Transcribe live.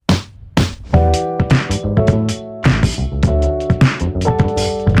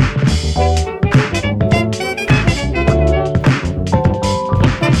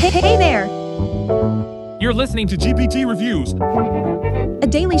listening to GPT Reviews, a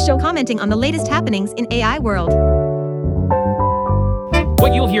daily show commenting on the latest happenings in AI world.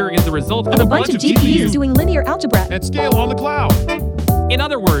 What you'll hear is the result Of a bunch of GPUs doing linear algebra. at scale on the cloud, In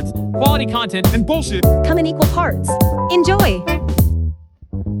other words, quality content. and bullshit. Come in equal parts. Enjoy!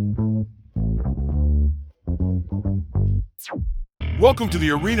 Welcome to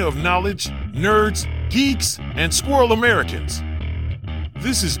the arena of knowledge, nerds, geeks, and squirrel Americans.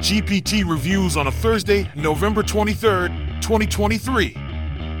 This is GPT Reviews on a Thursday, November 23rd, 2023.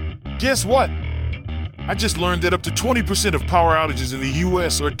 Guess what? I just learned that up to 20% of power outages in the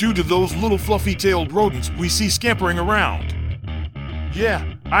US are due to those little fluffy-tailed rodents we see scampering around. Yeah,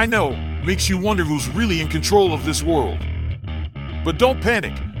 I know, makes you wonder who's really in control of this world. But don't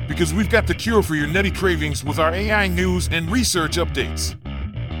panic, because we've got the cure for your nutty cravings with our AI news and research updates.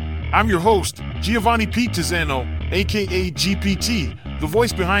 I'm your host, Giovanni Pete Tizzano, aka GPT, the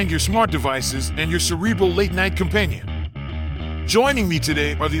voice behind your smart devices and your cerebral late-night companion. Joining me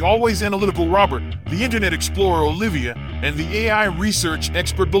today are the always analytical Robert, the Internet Explorer Olivia, and the AI research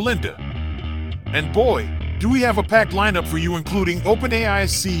expert Belinda. And boy, do we have a packed lineup for you, including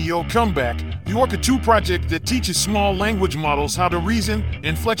OpenAI's CEO Comeback, the Orca 2 project that teaches small language models how to reason,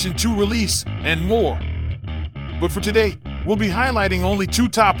 Inflection-2 release, and more. But for today, we'll be highlighting only two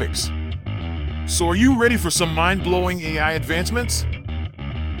topics. So are you ready for some mind-blowing AI advancements?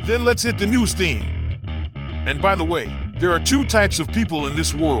 Then let's hit the news theme. And by the way, there are two types of people in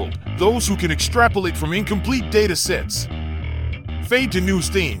this world, those who can extrapolate from incomplete data sets. Fade to news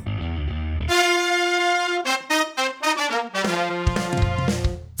theme.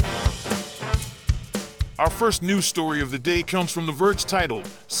 Our first news story of the day comes from The Verge titled,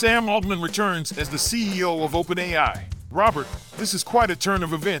 Sam Altman returns as the CEO of OpenAI. Robert, this is quite a turn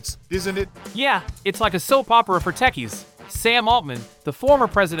of events, isn't it? Yeah, it's like a soap opera for techies. Sam Altman, the former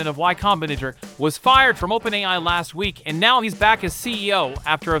president of Y Combinator, was fired from OpenAI last week, and now he's back as CEO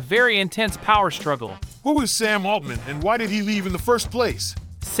after a very intense power struggle. Who is Sam Altman and why did he leave in the first place?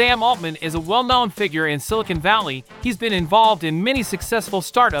 Sam Altman is a well-known figure in Silicon Valley. He's been involved in many successful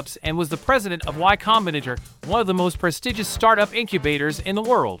startups and was the president of Y Combinator, one of the most prestigious startup incubators in the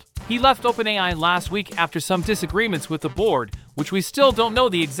world. He left OpenAI last week after some disagreements with the board, which we still don't know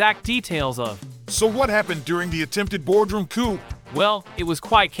the exact details of. So what happened during the attempted boardroom coup? Well, it was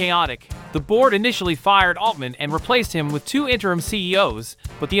quite chaotic. The board initially fired Altman and replaced him with two interim CEOs,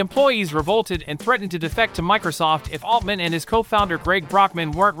 but the employees revolted and threatened to defect to Microsoft if Altman and his co-founder Greg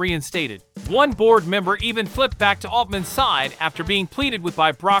Brockman weren't reinstated. One board member even flipped back to Altman's side after being pleaded with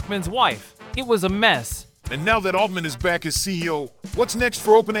by Brockman's wife. It was a mess. And now that Altman is back as CEO, what's next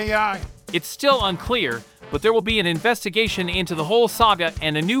for OpenAI? It's still unclear, but there will be an investigation into the whole saga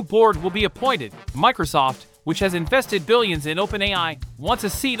and a new board will be appointed. Microsoft, which has invested billions in OpenAI, wants a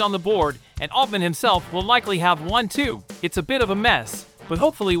seat on the board, and Altman himself will likely have one too. It's a bit of a mess, but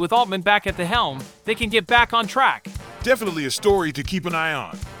hopefully with Altman back at the helm, they can get back on track. Definitely a story to keep an eye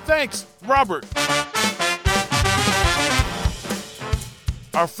on. Thanks, Robert.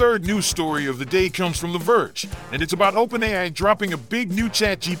 Our third news story of the day comes from The Verge, and it's about OpenAI dropping a big new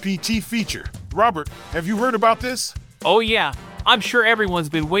ChatGPT feature. Robert, have you heard about this? Oh yeah, I'm sure everyone's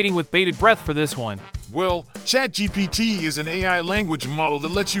been waiting with bated breath for this one. Well, ChatGPT is an AI language model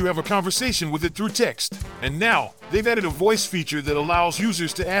that lets you have a conversation with it through text. And now, they've added a voice feature that allows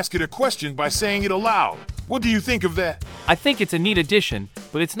users to ask it a question by saying it aloud. What do you think of that? I think it's a neat addition,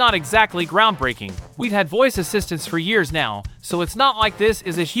 but it's not exactly groundbreaking. We've had voice assistants for years now, so it's not like this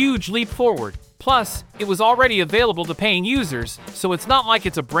is a huge leap forward. Plus, it was already available to paying users, so it's not like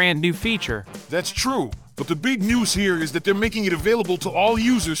it's a brand new feature. That's true, but the big news here is that they're making it available to all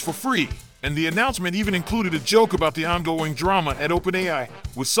users for free. And the announcement even included a joke about the ongoing drama at OpenAI,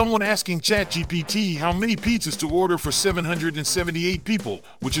 with someone asking ChatGPT how many pizzas to order for 778 people,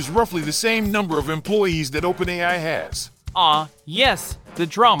 which is roughly the same number of employees that OpenAI has. Yes, the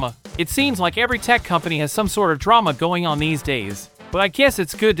drama. It seems like every tech company has some sort of drama going on these days. But I guess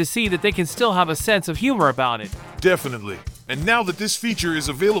it's good to see that they can still have a sense of humor about it. Definitely. And now that this feature is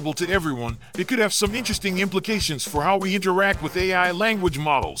available to everyone, it could have some interesting implications for how we interact with AI language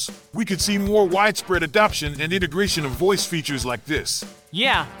models. We could see more widespread adoption and integration of voice features like this.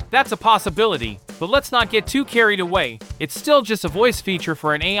 Yeah, that's a possibility. But let's not get too carried away. It's still just a voice feature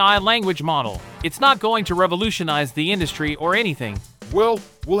for an AI language model. It's not going to revolutionize the industry or anything. Well,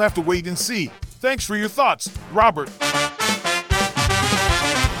 we'll have to wait and see. Thanks for your thoughts, Robert.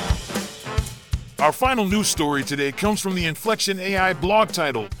 Our final news story today comes from the Inflection AI blog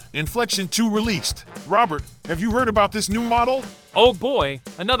titled, Inflection-2 released. Robert, have you heard about this new model? Oh boy,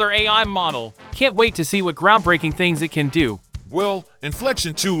 another AI model. Can't wait to see what groundbreaking things it can do. Well,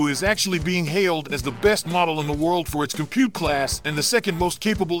 Inflection-2 is actually being hailed as the best model in the world for its compute class and the second most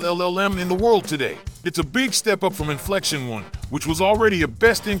capable LLM in the world today. It's a big step up from Inflection-1, which was already a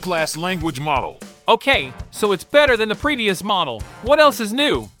best-in-class language model. Okay, so it's better than the previous model. What else is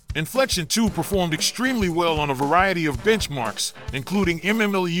new? Inflection-2 performed extremely well on a variety of benchmarks, including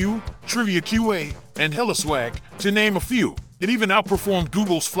MMLU, Trivia QA, and HelloSwag, to name a few. It even outperformed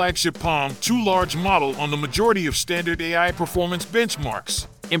Google's flagship PaLM 2 large model on the majority of standard AI performance benchmarks.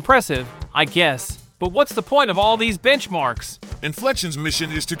 Impressive, I guess. But what's the point of all these benchmarks? Inflection's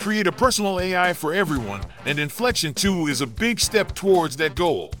mission is to create a personal AI for everyone, and Inflection-2 is a big step towards that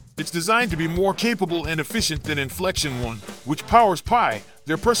goal. It's designed to be more capable and efficient than Inflection-1, which powers Pi,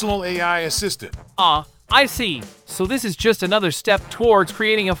 their personal AI assistant. I see. So this is just another step towards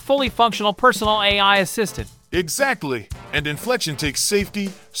creating a fully functional personal AI assistant. Exactly, and Inflection takes safety,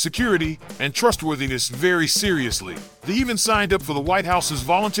 security, and trustworthiness very seriously. They even signed up for the White House's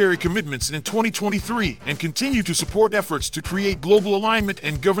voluntary commitments in 2023 and continue to support efforts to create global alignment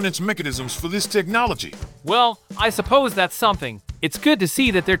and governance mechanisms for this technology. Well, I suppose that's something. It's good to see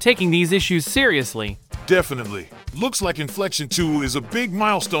that they're taking these issues seriously. Definitely. Looks like Inflection-2 is a big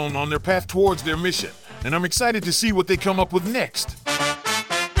milestone on their path towards their mission, and I'm excited to see what they come up with next.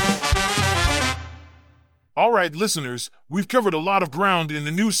 All right, listeners, we've covered a lot of ground in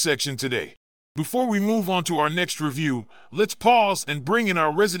the news section today. Before we move on to our next review, let's pause and bring in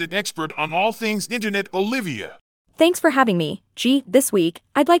our resident expert on all things internet, Olivia. Thanks for having me, G. This week,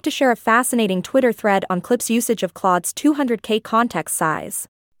 I'd like to share a fascinating Twitter thread on Clip's usage of Claude's 200K context size.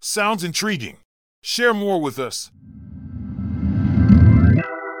 Sounds intriguing. Share more with us.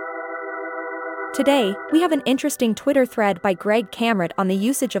 Today, we have an interesting Twitter thread by Greg Kamrat on the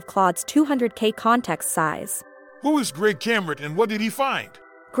usage of Claude's 200K context size. Who is Greg Kamrat and what did he find?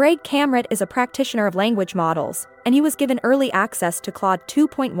 Greg Kamrat is a practitioner of language models, and he was given early access to Claude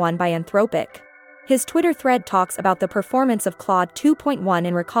 2.1 by Anthropic. His Twitter thread talks about the performance of Claude 2.1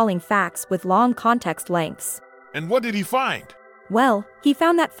 in recalling facts with long context lengths. And what did he find? Well, he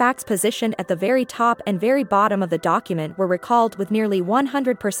found that facts positioned at the very top and very bottom of the document were recalled with nearly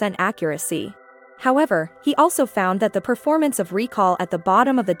 100% accuracy. However, he also found that the performance of recall at the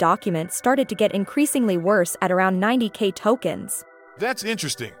bottom of the document started to get increasingly worse at around 90K tokens. That's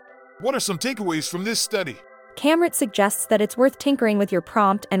interesting. What are some takeaways from this study? Kamrat suggests that it's worth tinkering with your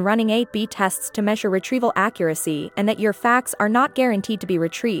prompt and running A/B tests to measure retrieval accuracy and that your facts are not guaranteed to be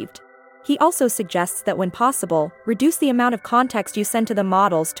retrieved. He also suggests that when possible, reduce the amount of context you send to the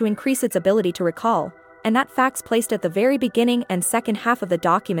models to increase its ability to recall, and that facts placed at the very beginning and second half of the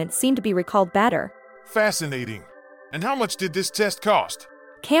document seem to be recalled better. Fascinating. And how much did this test cost?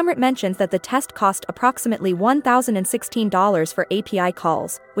 Kamrat mentions that the test cost approximately $1,016 for API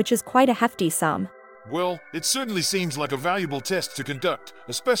calls, which is quite a hefty sum. Well, it certainly seems like a valuable test to conduct,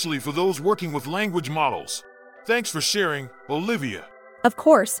 especially for those working with language models. Thanks for sharing, Olivia. Of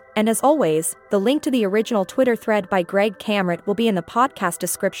course, and as always, the link to the original Twitter thread by Greg Kamrat will be in the podcast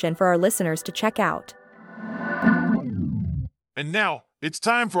description for our listeners to check out. And now, it's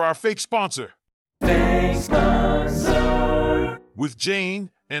time for our fake sponsor. Fake sponsor. With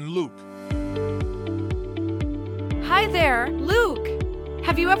Jane and Luke. Hi there, Luke.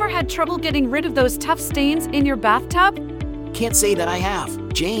 Have you ever had trouble getting rid of those tough stains in your bathtub? Can't say that I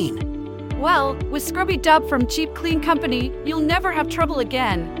have. Jane. Well, with Scrubby Dub from Cheap Clean Company, you'll never have trouble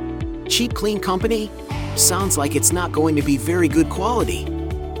again. Cheap Clean Company? Sounds like it's not going to be very good quality.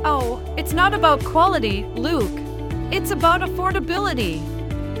 Oh, it's not about quality, Luke. It's about affordability.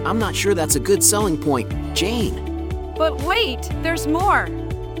 I'm not sure that's a good selling point, Jane. But wait, there's more.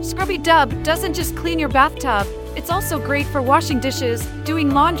 Scrubby Dub doesn't just clean your bathtub, it's also great for washing dishes,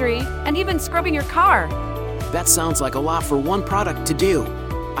 doing laundry, and even scrubbing your car. That sounds like a lot for one product to do.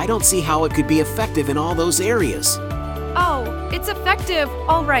 I don't see how it could be effective in all those areas. Oh, it's effective,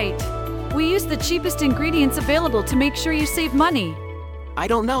 all right. We use the cheapest ingredients available to make sure you save money. I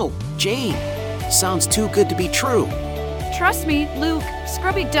don't know, Jane. Sounds too good to be true. Trust me, Luke,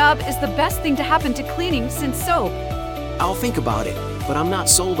 Scrubby Dub is the best thing to happen to cleaning since soap. I'll think about it, but I'm not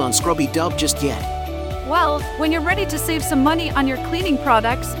sold on Scrubby Dub just yet. Well, when you're ready to save some money on your cleaning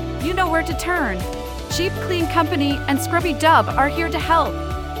products, you know where to turn. Cheap Clean Company and Scrubby Dub are here to help.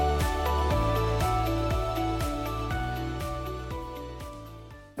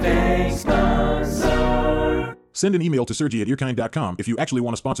 Fake sponsor. Send an email to sergi@earkind.com if you actually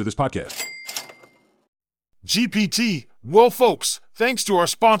want to sponsor this podcast. GPT, well folks, thanks to our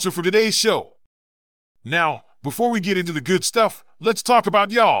sponsor for today's show. Now, before we get into the good stuff, let's talk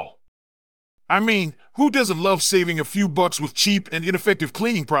about y'all. I mean, who doesn't love saving a few bucks with cheap and ineffective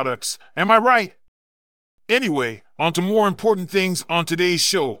cleaning products, am I right? Anyway, on to more important things on today's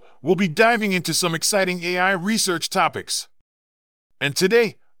show. We'll be diving into some exciting AI research topics. And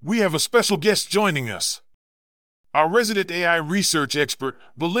today, we have a special guest joining us. Our resident AI research expert,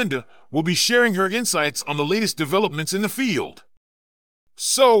 Belinda, will be sharing her insights on the latest developments in the field.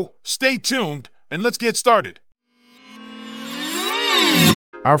 So, stay tuned, and let's get started.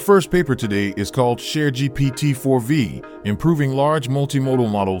 Our first paper today is called ShareGPT-4V, Improving Large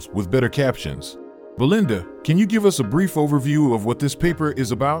Multimodal Models with Better Captions. Belinda, can you give us a brief overview of what this paper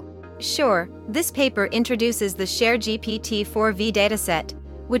is about? Sure, this paper introduces the ShareGPT-4V dataset,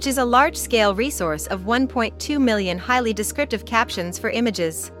 which is a large-scale resource of 1.2 million highly descriptive captions for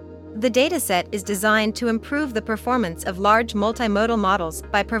images. The dataset is designed to improve the performance of large multimodal models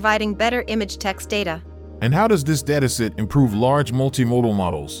by providing better image-text data. And how does this dataset improve large multimodal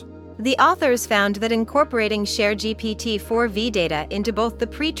models? The authors found that incorporating ShareGPT-4V data into both the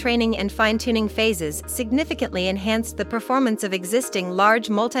pre-training and fine-tuning phases significantly enhanced the performance of existing large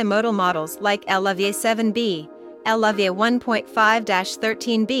multimodal models like LLVA 7B, LLVA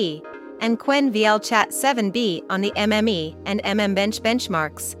 1.5-13B, and Qwen VLChat 7B on the MME and MMBench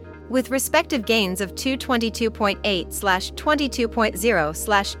benchmarks, with respective gains of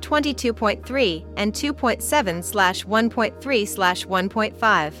 222.8/22.0/22.3 and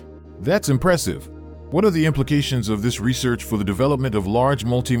 2.7/1.3/1.5. That's impressive. What are the implications of this research for the development of large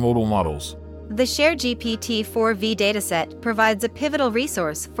multimodal models? The ShareGPT-4V dataset provides a pivotal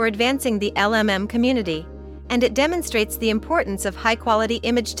resource for advancing the LMM community, and it demonstrates the importance of high-quality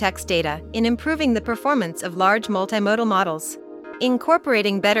image-text data in improving the performance of large multimodal models.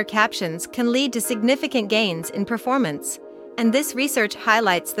 Incorporating better captions can lead to significant gains in performance, and this research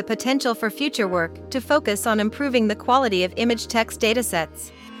highlights the potential for future work to focus on improving the quality of image-text datasets.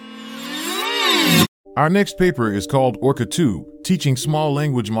 Our next paper is called Orca 2, Teaching Small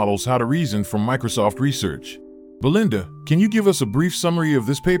Language Models How to Reason from Microsoft Research. Belinda, can you give us a brief summary of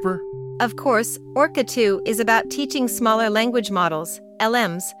this paper? Of course, Orca 2 is about teaching smaller language models,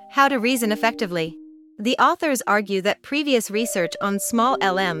 LMs, how to reason effectively. The authors argue that previous research on small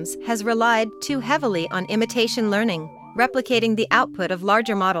LMs has relied too heavily on imitation learning, replicating the output of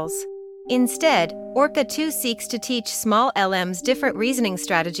larger models. Instead, Orca 2 seeks to teach small LMs different reasoning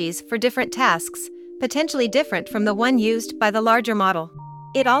strategies for different tasks, potentially different from the one used by the larger model.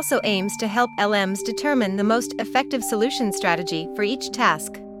 It also aims to help LMs determine the most effective solution strategy for each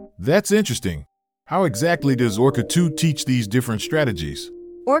task. That's interesting. How exactly does Orca 2 teach these different strategies?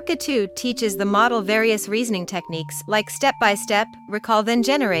 Orca 2 teaches the model various reasoning techniques like step-by-step, recall then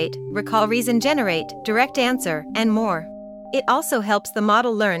generate, recall reason generate, direct answer, and more. It also helps the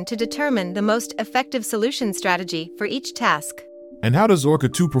model learn to determine the most effective solution strategy for each task. And how does Orca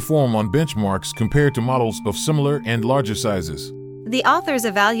 2 perform on benchmarks compared to models of similar and larger sizes? The authors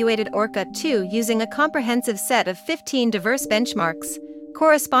evaluated Orca 2 using a comprehensive set of 15 diverse benchmarks,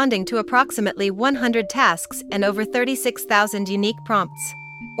 corresponding to approximately 100 tasks and over 36,000 unique prompts.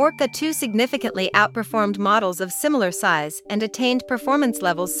 Orca 2 significantly outperformed models of similar size and attained performance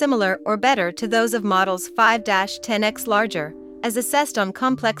levels similar or better to those of models 5-10x larger, as assessed on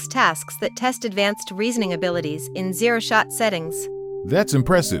complex tasks that test advanced reasoning abilities in zero-shot settings. That's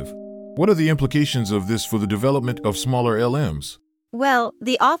impressive. What are the implications of this for the development of smaller LMs? Well,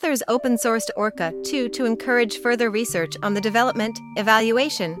 the authors open-sourced Orca 2 to encourage further research on the development,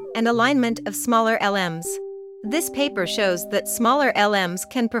 evaluation, and alignment of smaller LMs. This paper shows that smaller LMs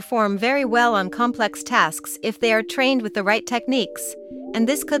can perform very well on complex tasks if they are trained with the right techniques, and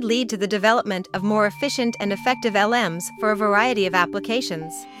this could lead to the development of more efficient and effective LMs for a variety of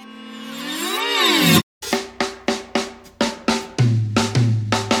applications.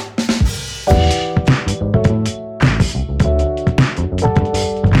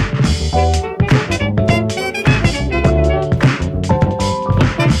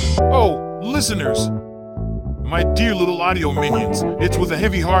 Oh, listeners! My dear little audio minions, it's with a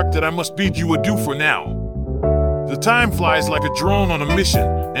heavy heart that I must bid you adieu for now. The time flies like a drone on a mission,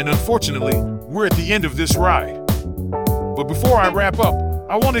 and unfortunately, we're at the end of this ride. But before I wrap up,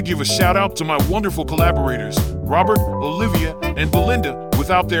 I want to give a shout out to my wonderful collaborators, Robert, Olivia, and Belinda.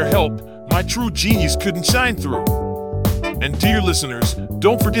 Without their help, my true genius couldn't shine through. And dear listeners,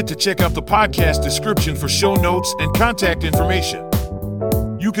 don't forget to check out the podcast description for show notes and contact information.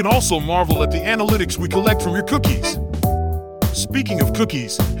 You can also marvel at the analytics we collect from your cookies. Speaking of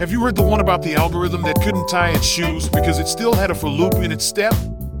cookies, have you heard the one about the algorithm that couldn't tie its shoes because it still had a for loop in its step?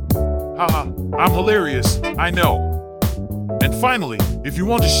 Haha, I'm hilarious, I know. And finally, if you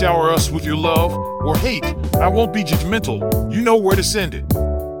want to shower us with your love or hate, I won't be judgmental. You know where to send it.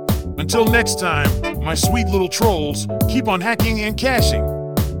 Until next time, my sweet little trolls, keep on hacking and caching.